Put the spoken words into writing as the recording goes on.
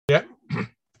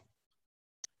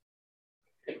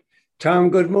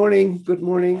Tom, good morning. Good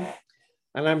morning.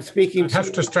 And I'm speaking I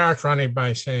have to start, Ronnie,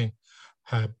 by saying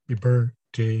happy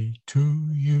birthday to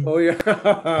you. Oh, yeah.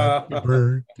 Happy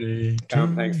birthday Tom,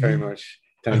 to thanks very you. much.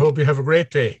 I Thank you. hope you have a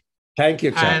great day. Thank you,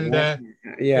 Tom. And it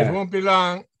Yeah. won't be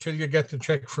long till you get the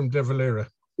check from De Valera.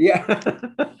 Yeah.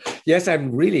 Yes,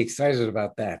 I'm really excited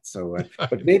about that. So,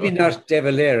 but maybe not De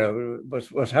Valera,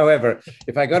 but however,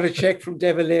 if I got a check from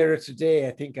De Valera today,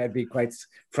 I think I'd be quite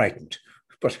frightened.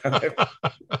 But however,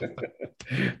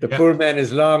 the poor man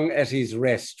is long at his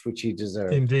rest, which he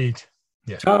deserves. Indeed.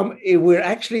 Yeah. Tom, we're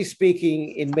actually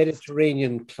speaking in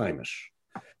Mediterranean climate.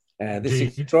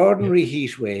 This extraordinary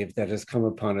heat wave that has come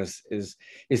upon us is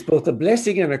both a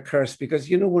blessing and a curse because,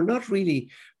 we're not really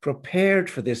prepared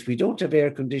for this. We don't have air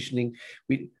conditioning.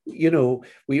 We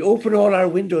open all our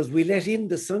windows, we let in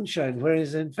the sunshine,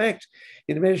 whereas in fact,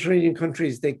 in the Mediterranean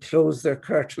countries, they close their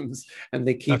curtains and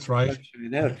they keep the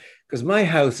sunshine out. Because my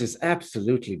house is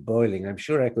absolutely boiling. I'm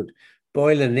sure I could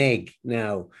boil an egg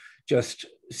now, just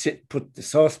put the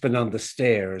saucepan on the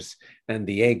stairs and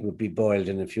the egg would be boiled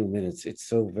in a few minutes. It's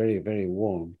so very, very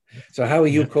warm. So how are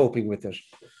you coping with it?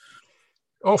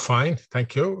 Oh, fine.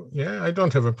 Thank you. Yeah, I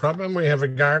don't have a problem. We have a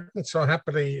garden, so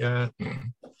happily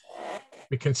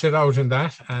we can sit out in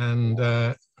that and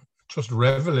just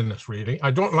revel in it, really.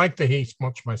 I don't like the heat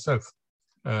much myself,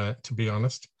 to be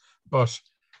honest, but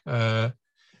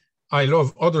I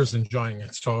love others enjoying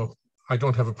it, so I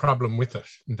don't have a problem with it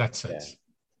in that sense.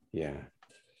 Yeah.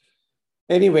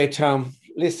 Anyway, Tom,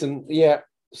 listen,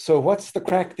 so what's the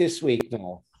crack this week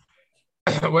now?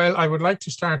 Well, I would like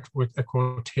to start with a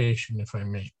quotation, if I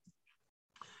may.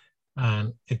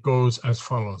 And it goes as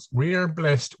follows. We are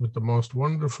blessed with the most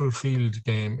wonderful field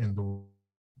game in the world.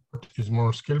 It is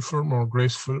more skillful, more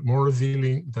graceful, more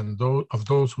revealing than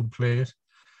those who play it.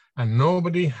 And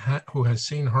nobody who has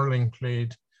seen hurling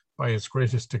played by its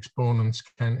greatest exponents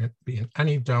can be in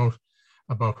any doubt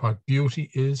about what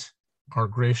beauty is, or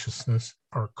graciousness,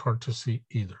 or courtesy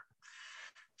either.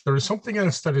 There is something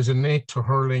else that is innate to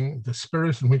hurling, the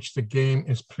spirit in which the game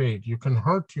is played. You can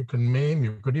hurt, you can maim,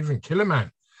 you could even kill a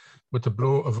man with the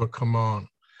blow of a come on.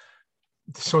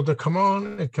 So the come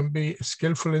on, it can be a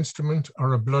skillful instrument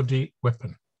or a bloody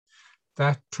weapon.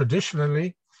 That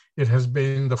traditionally, it has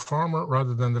been the former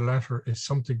rather than the latter is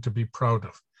something to be proud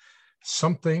of,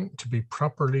 something to be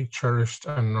properly cherished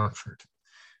and nurtured.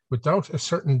 Without a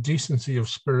certain decency of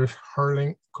spirit,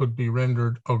 hurling could be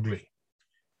rendered ugly.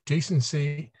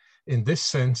 Decency in this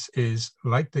sense is,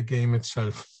 like the game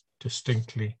itself,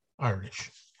 distinctly Irish.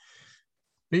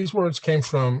 These words came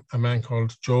from a man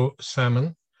called Joe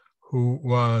Salmon, who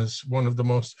was one of the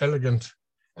most elegant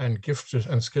and gifted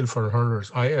and skillful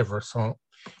hurlers I ever saw.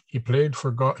 He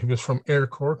was from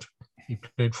Aircourt. He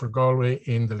played for Galway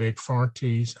in the late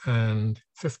 40s and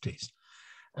 50s.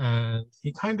 And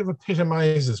he kind of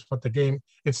epitomizes what the game,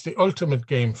 it's the ultimate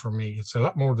game for me. It's a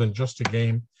lot more than just a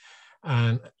game.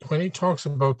 And when he talks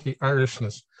about the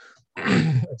Irishness,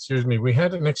 excuse me, we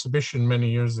had an exhibition many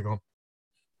years ago,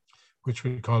 which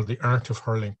we called The Art of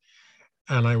Hurling.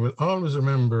 And I will always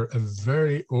remember a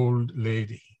very old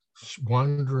lady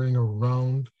wandering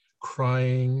around,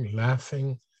 crying,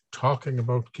 laughing, talking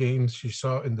about games she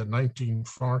saw in the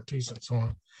 1940s and so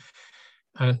on.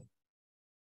 And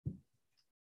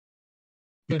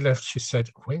she left, she said,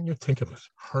 when you think of it,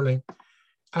 hurling,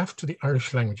 after the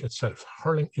Irish language itself,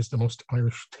 hurling is the most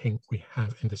Irish thing we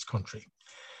have in this country.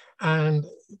 And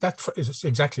that is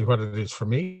exactly what it is for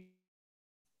me.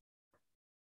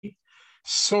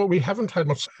 So we haven't had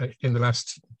much in the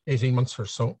last 18 months or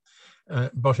so,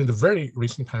 but in the very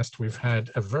recent past, we've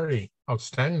had a very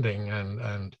outstanding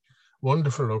and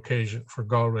wonderful occasion for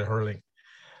Galway hurling.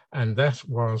 And that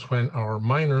was when our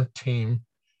minor team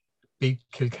beat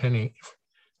Kilkenny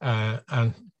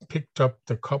and picked up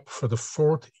the cup for the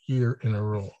fourth year in a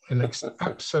row. An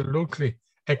absolutely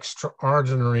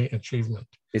extraordinary achievement.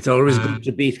 It's always good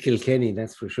to beat Kilkenny,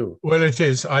 that's for sure. Well, it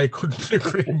is. I couldn't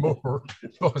agree more.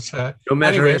 But, no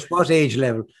matter at what age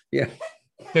level. Yeah.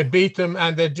 They beat them,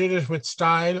 and they did it with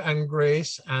style and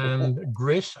grace and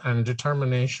grit and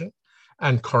determination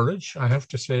and courage, I have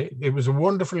to say. It was a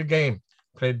wonderful game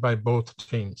played by both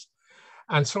teams.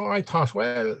 And so I thought,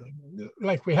 well,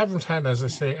 like we haven't had, as I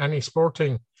say, any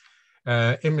sporting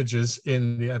images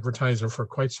in the advertiser for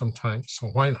quite some time. So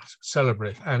why not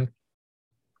celebrate? And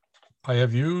I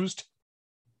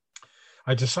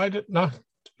decided not,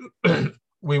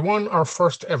 we won our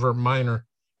first ever minor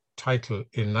title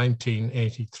in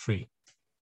 1983.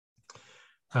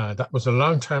 That was a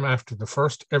long time after the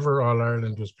first ever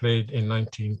All-Ireland was played in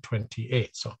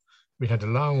 1928. So we had a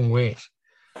long wait.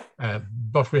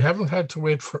 But we haven't had to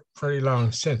wait for very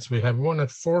long since. We have won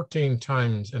it 14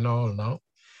 times in all now.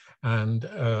 And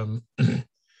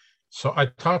so I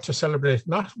thought to celebrate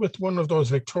not with one of those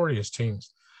victorious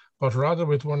teams, but rather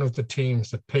with one of the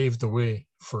teams that paved the way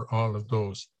for all of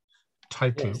those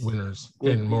title winners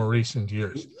in more recent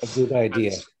years. A good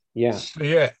idea.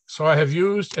 So I have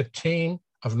used a team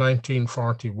of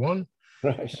 1941.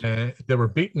 Right. They were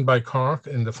beaten by Cork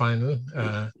in the final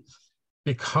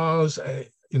because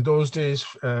in those days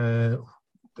there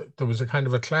was a kind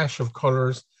of a clash of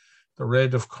colours, the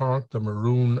red of Cork, the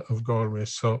maroon of Galway.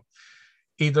 So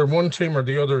either one team or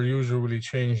the other usually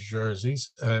changed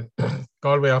jerseys.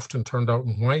 Galway often turned out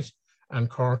in white and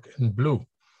Cork in blue.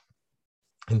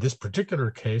 In this particular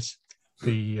case,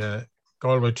 the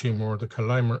Galway team wore the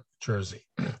Killimer jersey.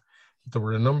 There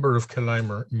were a number of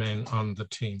Killimer men on the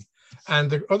team. And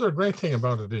the other great thing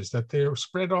about it is that they are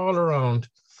spread all around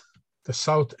the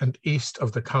south and east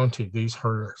of the county, these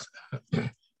hurlers.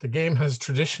 The game has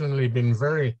traditionally been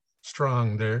very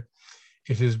strong there.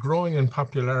 It is growing in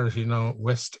popularity now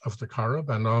west of the Corrib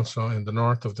and also in the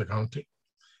north of the county.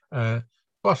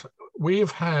 But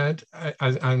we've had,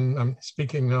 I'm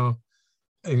speaking now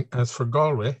as for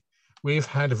Galway, we've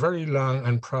had a very long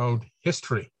and proud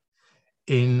history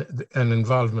in an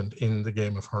involvement in the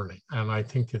game of hurling. And I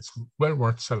think it's well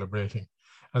worth celebrating.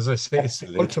 As I say, It's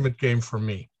the ultimate game for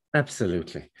me.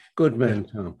 Absolutely. Good man,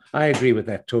 Tom. I agree with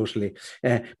that totally.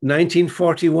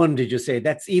 1941, did you say?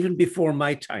 That's even before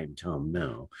my time, Tom,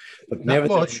 now. But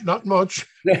not much.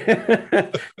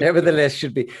 Nevertheless,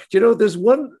 should be. Do you know, there's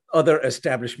one other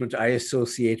establishment I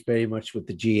associate very much with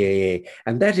the GAA,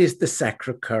 and that is the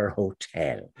Sacre-Cœur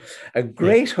Hotel. A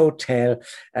great hotel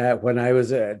when I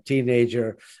was a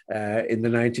teenager in the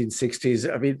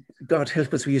 1960s. I mean, God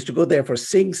help us, we used to go there for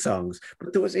sing-songs,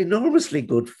 but there was enormously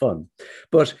good fun.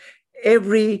 But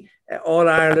every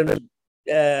All-Ireland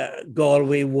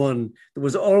Galway won, there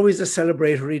was always a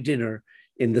celebratory dinner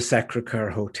in the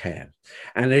Sacre-Cœur Hotel.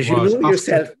 And as you know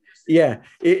yourself,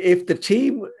 if the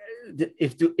team,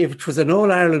 if it was an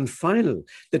All-Ireland final,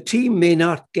 the team may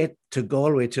not get to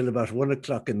Galway till about 1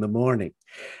 o'clock in the morning.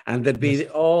 And there'd be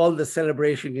all the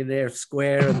celebration in Air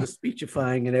Square and the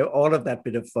speechifying and all of that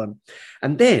bit of fun.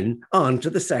 And then on to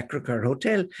the Sacre-Cœur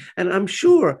Hotel. And I'm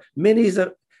sure many's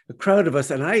a crowd of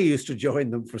us, and I used to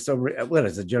join them for some, well,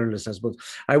 as a journalist, I suppose,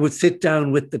 I would sit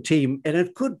down with the team and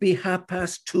it could be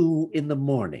 2:30 in the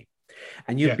morning.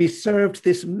 And you'd be served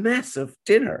this massive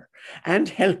dinner and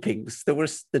helpings.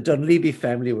 The Dunleavy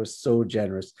family was so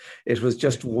generous. It was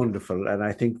just wonderful. And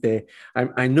I think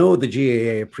I know the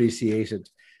GAA appreciated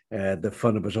the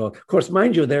fun of it all. Of course,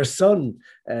 mind you, their son,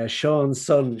 Sean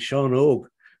Og,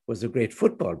 was a great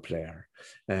football player.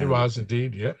 He was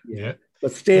indeed, yeah.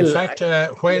 But still, in fact,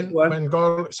 when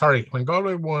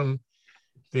Galway won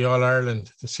the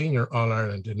All-Ireland, the Senior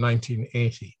All-Ireland in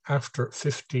 1980, after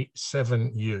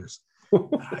 57 years,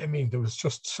 I mean, there was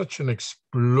just such an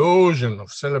explosion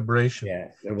of celebration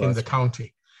in the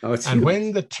county. And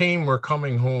when the team were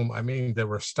coming home, I mean, they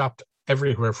were stopped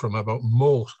everywhere from about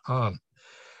Moat on.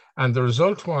 And the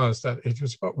result was that it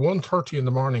was about 1:30 in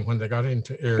the morning when they got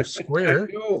into Air Square.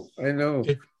 I know.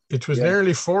 It was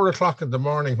nearly 4 o'clock in the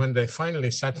morning when they finally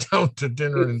sat down to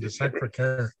dinner in the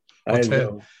Sacre-Cœur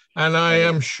Hotel. And I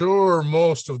am sure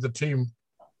most of the team,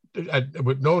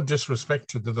 with no disrespect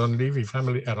to the Dunleavy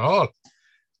family at all,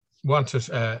 wanted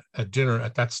a dinner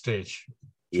at that stage.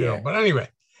 You know. But anyway,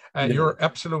 you're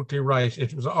absolutely right.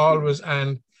 It was always,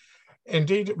 and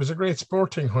indeed, it was a great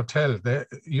sporting hotel. They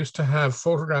used to have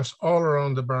photographs all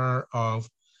around the bar of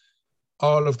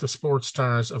all of the sports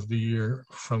stars of the year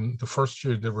from the first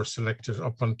year they were selected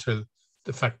up until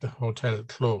the fact the hotel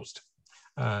closed.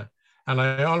 And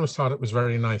I always thought it was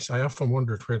very nice. I often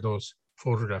wondered where those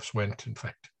photographs went, in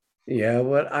fact. Yeah,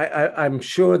 well, I'm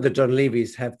sure the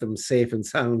Dunleavys have them safe and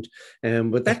sound,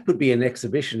 but that could be an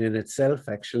exhibition in itself,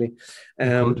 actually.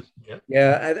 And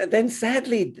then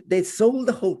sadly, they sold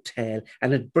the hotel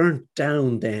and it burnt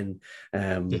down then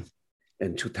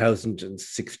in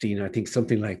 2016, I think,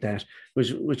 something like that,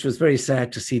 which was very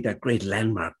sad to see that great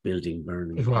landmark building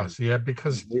burning. It was,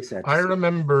 because I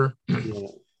remember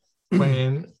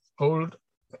when old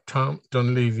Tom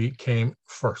Dunleavy came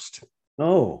first.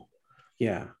 Oh,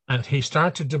 yeah. And he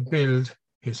started to build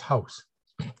his house.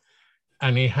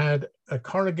 And he had a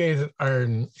corrugated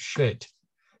iron shed.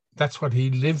 That's what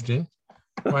he lived in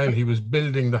while he was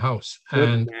building the house.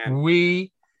 And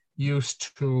we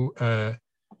used to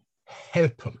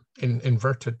help him, in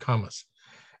inverted commas.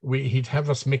 He'd have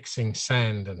us mixing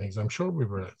sand and things. I'm sure we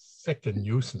were a second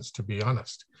nuisance, to be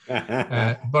honest.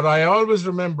 But I always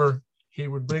remember he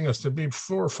would bring us, there'd be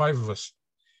 4 or 5 of us.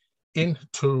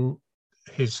 into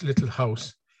his little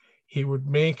house, he would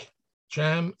make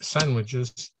jam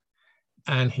sandwiches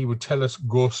and he would tell us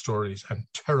ghost stories and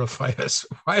terrify us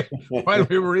while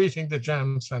we were eating the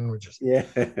jam sandwiches. Yeah.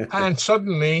 And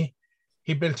suddenly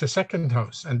he built a second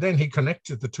house, and then he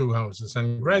connected the two houses,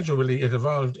 and gradually it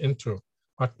evolved into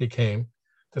what became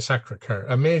the Sacre-Cœur,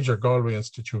 a major Galway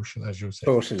institution, as you say.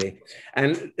 Totally.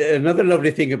 And another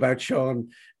lovely thing about Sean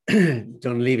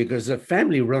Dunleavy, because a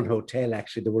family-run hotel,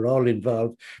 actually, they were all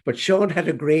involved. But Sean had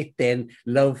a great then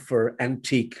love for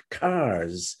antique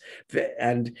cars,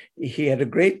 and he had a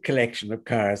great collection of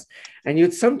cars. And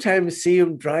you'd sometimes see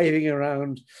him driving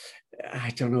around,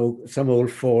 I don't know, some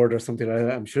old Ford or something like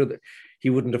that. I'm sure that he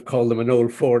wouldn't have called them an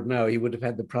old Ford now. He would have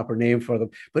had the proper name for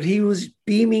them. But he was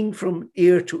beaming from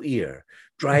ear to ear,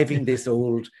 driving this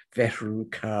old veteran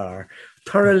car,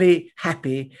 thoroughly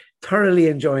happy, thoroughly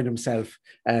enjoying himself,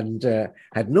 and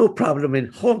had no problem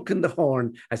in honking the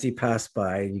horn as he passed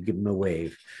by, and you give him a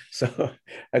wave. So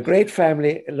a great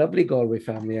family, a lovely Galway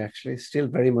family, actually, still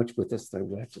very much with us, I'm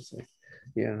glad to say.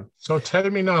 Yeah. So tell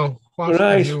me now, what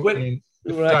are you in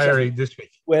the diary this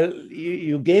week? Well,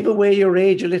 you gave away your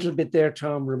age a little bit there,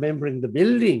 Tom, remembering the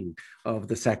building of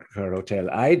the Sacre-Cœur Hotel.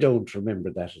 I don't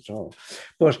remember that at all.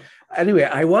 But anyway,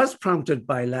 I was prompted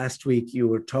by last week, you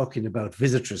were talking about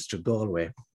visitors to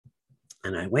Galway.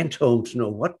 And I went home to know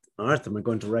what on earth am I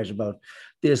going to write about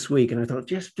this week. And I thought,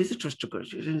 yes, visitors to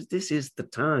Galway, this is the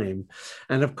time.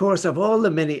 And of course, of all the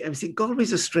many, I see,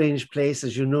 Galway's a strange place,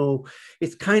 as you know.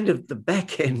 It's kind of the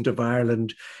back end of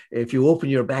Ireland. If you open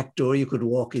your back door, you could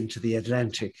walk into the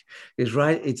Atlantic. It's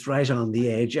right on the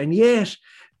edge. And yet,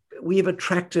 we've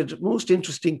attracted most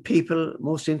interesting people,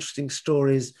 most interesting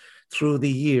stories through the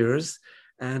years.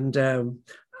 And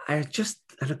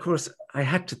and of course, I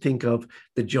had to think of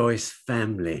the Joyce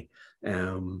family,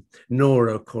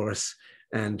 Nora, of course,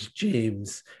 and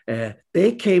James.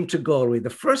 They came to Galway the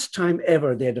first time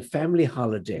ever. They had a family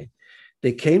holiday.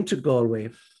 They came to Galway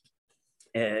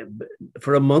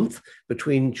for a month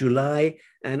between July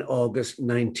and August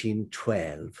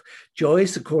 1912.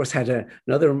 Joyce, of course, had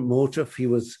another motive. He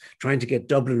was trying to get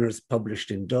Dubliners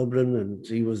published in Dublin, and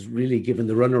he was really given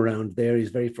the runaround there.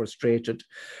 He's very frustrated.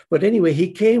 But anyway,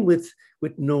 he came with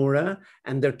Nora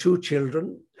and their two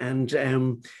children,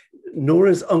 and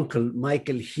Nora's uncle,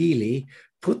 Michael Healy,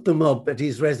 put them up at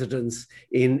his residence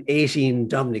in 18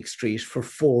 Dominic Street for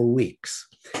 4 weeks.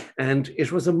 And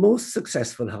it was a most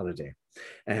successful holiday.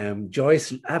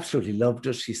 Joyce absolutely loved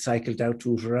it. She cycled out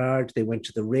to Gerard. They went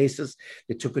to the races.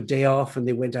 They took a day off and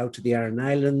they went out to the Aran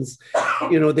Islands.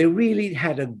 You know, they really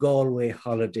had a Galway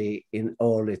holiday in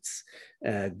all its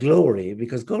glory,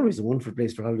 because Galway is a wonderful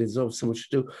place for holidays. There's always so much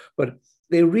to do, but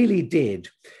they really did.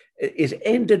 It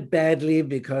ended badly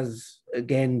because,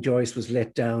 again, Joyce was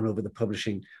let down over the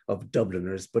publishing of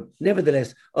Dubliners. But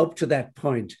nevertheless, up to that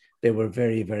point, they were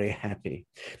very, very happy.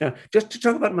 Now, just to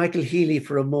talk about Michael Healy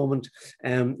for a moment,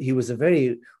 he was a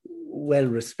very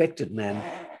well-respected man,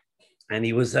 and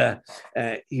he was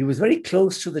very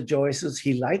close to the Joyces.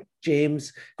 He liked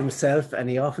James himself, and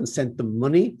he often sent them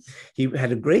money. He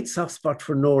had a great soft spot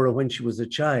for Nora when she was a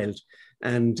child,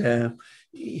 and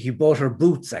he bought her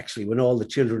boots, actually, when all the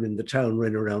children in the town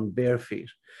ran around bare feet.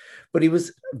 But he was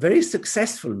a very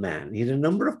successful man. He had a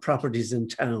number of properties in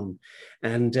town,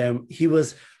 and he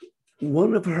was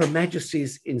one of Her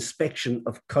Majesty's Inspection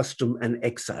of Custom and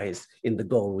Excise in the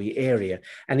Galway area.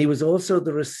 And he was also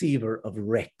the receiver of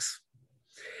wrecks.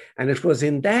 And it was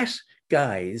in that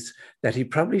guise that he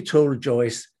probably told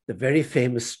Joyce the very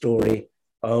famous story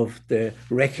of the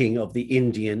wrecking of the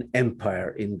Indian Empire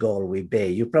in Galway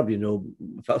Bay. You probably know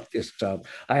about this, Tom.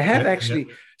 I have actually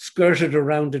skirted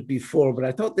around it before, but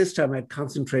I thought this time I'd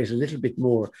concentrate a little bit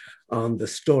more on the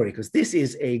story, because this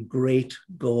is a great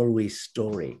Galway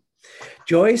story.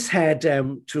 Joyce had,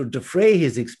 to defray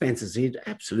his expenses, he had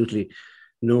absolutely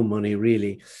no money,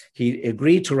 really. He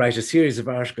agreed to write a series of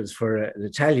articles for an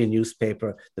Italian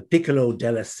newspaper, the Piccolo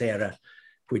della Sera,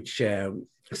 which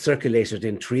circulated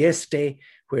in Trieste,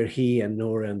 where he and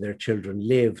Nora and their children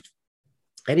lived.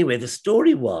 Anyway, the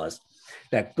story was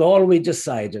that Galway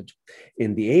decided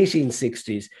in the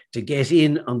 1860s to get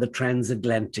in on the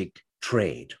transatlantic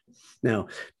trade. Now,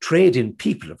 trade in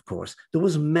people, of course, there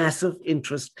was massive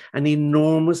interest, an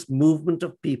enormous movement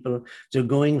of people to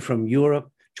going from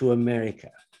Europe to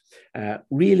America.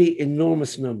 Really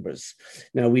enormous numbers.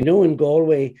 Now, we know in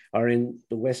Galway or in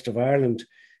the west of Ireland,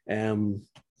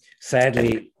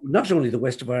 sadly, not only the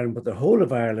west of Ireland, but the whole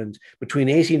of Ireland, between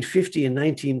 1850 and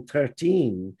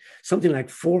 1913, something like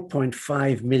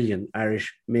 4.5 million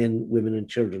Irish men, women, and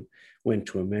children went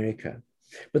to America.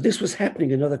 But this was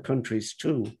happening in other countries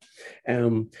too.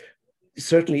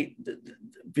 certainly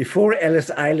before Ellis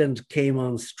Island came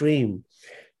on stream,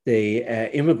 the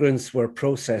immigrants were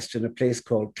processed in a place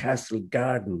called Castle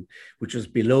Garden, which was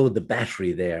below the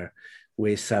Battery there,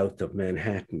 way south of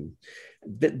Manhattan.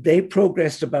 They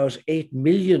progressed about 8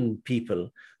 million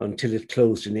people until it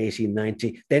closed in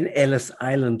 1890. Then Ellis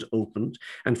Island opened.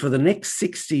 And for the next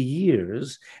 60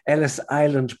 years, Ellis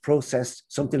Island processed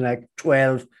something like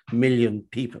 12 million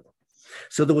people.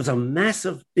 So there was a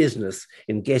massive business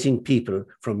in getting people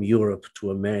from Europe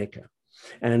to America.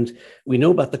 And we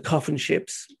know about the coffin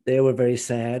ships. They were very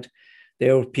sad.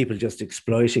 There were people just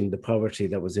exploiting the poverty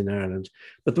that was in Ireland.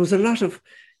 But there was a lot of,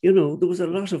 there was a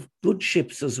lot of good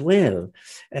ships as well,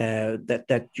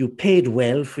 that you paid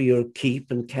well for your keep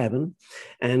and cabin.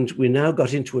 And we now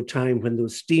got into a time when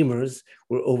those steamers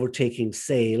were overtaking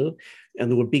sail, and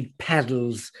there were big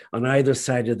paddles on either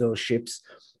side of those ships.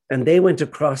 And they went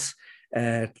across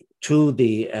to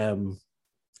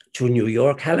New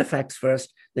York, Halifax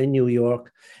first, then New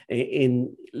York,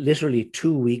 in literally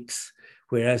 2 weeks,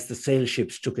 whereas the sail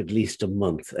ships took at least a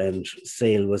month, and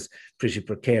sail was pretty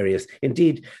precarious.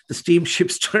 Indeed, the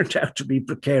steamships turned out to be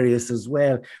precarious as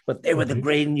well, but they were the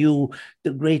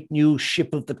great new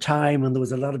ship of the time, and there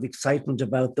was a lot of excitement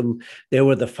about them. They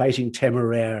were the Fighting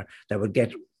Temeraire that would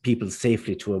get people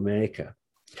safely to America.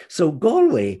 So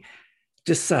Galway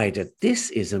decided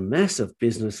this is a massive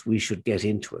business, we should get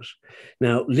into it.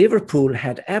 Now, Liverpool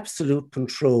had absolute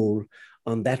control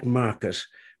on that market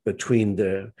between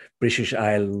the British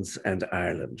Islands and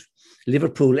Ireland.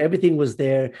 Liverpool, everything was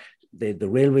there, the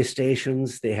railway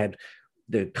stations, they had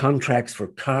the contracts for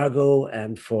cargo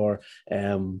and for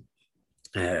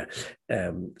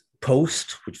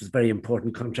post, which was a very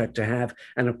important contract to have.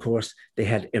 And of course, they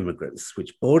had immigrants,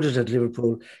 which boarded at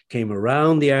Liverpool, came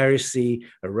around the Irish Sea,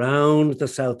 around the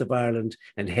south of Ireland,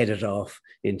 and headed off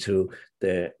into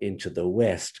the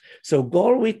west. So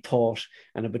Galway thought,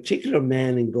 and a particular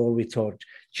man in Galway thought,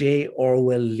 J.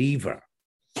 Orwell Lever,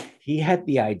 he had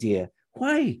the idea,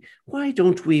 why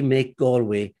don't we make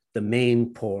Galway the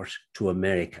main port to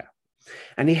America?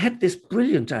 And he had this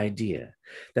brilliant idea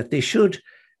that they should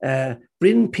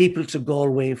bring people to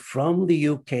Galway from the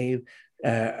UK,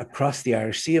 across the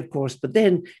Irish Sea, of course, but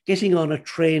then getting on a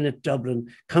train at Dublin,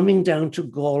 coming down to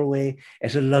Galway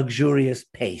at a luxurious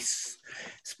pace,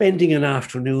 spending an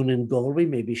afternoon in Galway,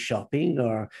 maybe shopping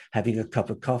or having a cup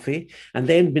of coffee, and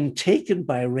then been taken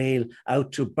by rail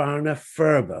out to Barna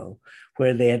Firbo,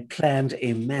 where they had planned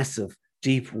a massive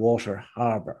deep water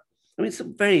harbour. I mean, it's a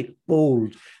very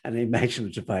bold and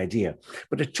imaginative idea,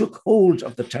 but it took hold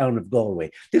of the town of Galway.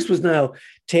 This was now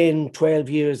 10, 12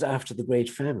 years after the Great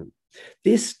Famine.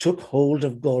 This took hold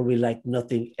of Galway like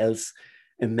nothing else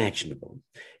imaginable.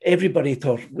 Everybody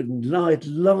thought, at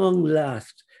long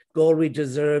last, Galway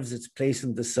deserves its place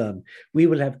in the sun. We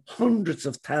will have hundreds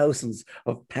of thousands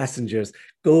of passengers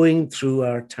going through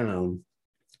our town,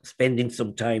 spending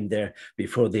some time there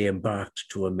before they embarked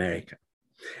to America.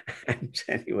 And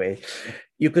anyway,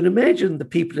 you can imagine the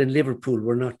people in Liverpool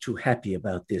were not too happy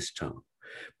about this town.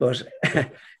 But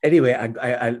anyway,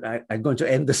 I'm going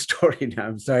to end the story now.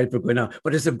 I'm sorry for going on,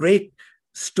 but it's a great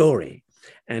story.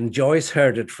 And Joyce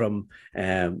heard it from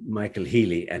Michael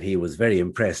Healy, and he was very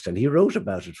impressed, and he wrote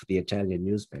about it for the Italian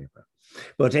newspaper.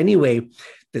 But anyway,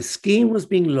 the scheme was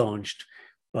being launched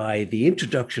by the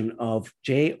introduction of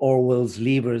J. Orwell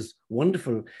Lever's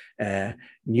wonderful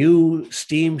new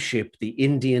steamship, the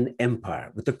Indian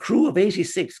Empire, with a crew of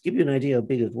 86, give you an idea how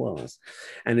big it was.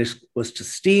 And it was to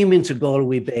steam into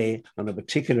Galway Bay on a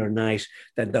particular night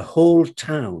that the whole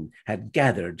town had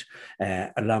gathered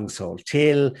along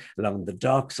Salthill, along the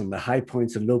docks and the high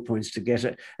points and low points to get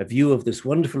a view of this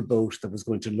wonderful boat that was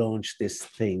going to launch this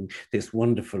thing, this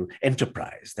wonderful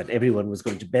enterprise that everyone was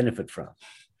going to benefit from.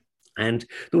 And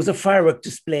there was a firework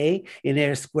display in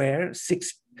Eyre Square.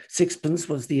 Sixpence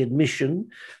was the admission.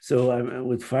 So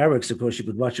with fireworks, of course, you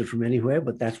could watch it from anywhere,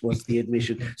 but that was the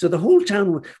admission. So the whole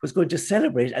town was going to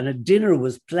celebrate, and a dinner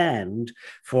was planned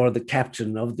for the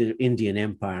captain of the Indian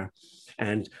Empire.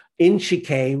 And in she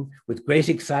came with great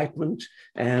excitement,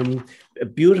 a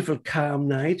beautiful, calm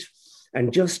night,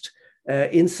 and just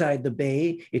inside the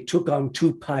bay, it took on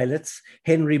two pilots,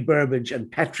 Henry Burbage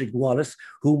and Patrick Wallace,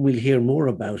 whom we'll hear more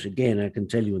about again, I can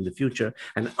tell you in the future.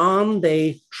 And on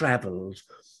they traveled,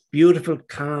 beautiful,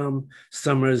 calm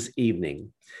summer's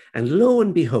evening. And lo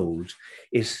and behold,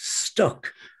 it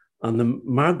stuck on the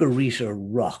Margarita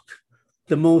Rock,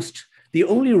 the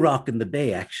only rock in the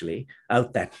bay, actually,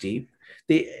 out that deep,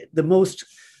 the most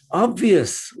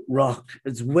obvious rock.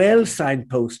 It's well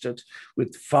signposted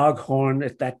with foghorn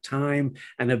at that time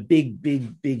and a big,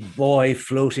 big, big buoy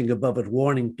floating above it,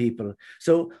 warning people.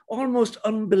 So almost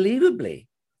unbelievably.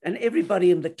 And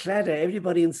everybody in the Claddagh,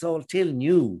 everybody in Salthill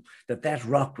knew that that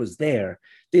rock was there.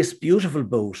 This beautiful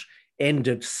boat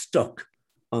ended stuck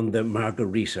on the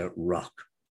Margarita Rock.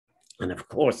 And of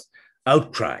course,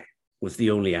 outcry was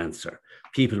the only answer.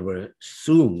 People were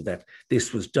assumed that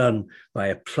this was done by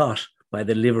a plot by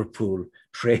the Liverpool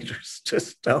traders to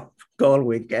stop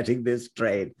Galway getting this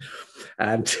train.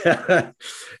 And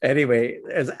anyway,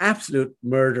 there's absolute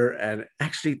murder. And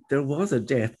actually, there was a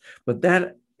death, but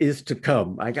that is to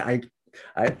come. I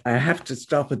have to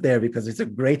stop it there because it's a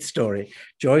great story.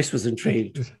 Joyce was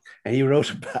intrigued and he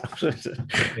wrote about it.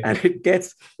 And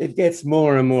it gets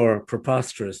more and more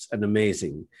preposterous and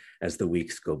amazing as the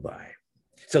weeks go by.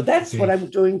 So that's what I'm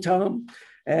doing, Tom.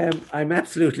 I'm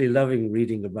absolutely loving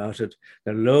reading about it.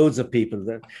 There are loads of people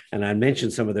that, and I'll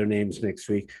mention some of their names next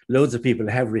week, loads of people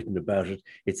have written about it.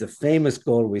 It's a famous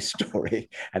Galway story,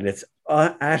 and it's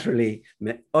utterly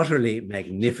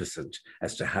magnificent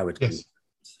as to how it yes.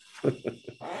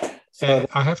 So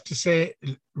I have to say,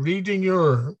 reading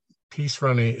your piece,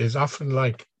 Ronnie, is often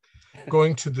like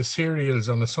going to the cereals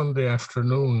on a Sunday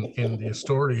afternoon in the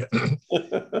Astoria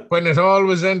when it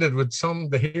always ended with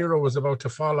the hero was about to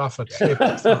fall off a cliff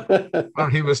or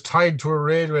he was tied to a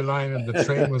railway line and the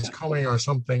train was coming or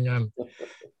something.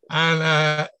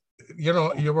 And you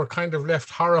know, you were kind of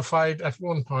left horrified at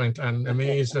one point and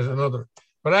amazed at another.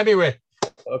 But anyway,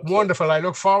 wonderful. I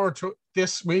look forward to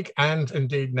this week and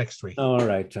indeed next week. All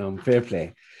right, Tom. Fair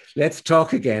play. Let's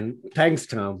talk again. Thanks,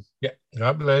 Tom. Yeah.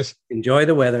 God bless. Enjoy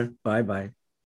the weather. Bye-bye.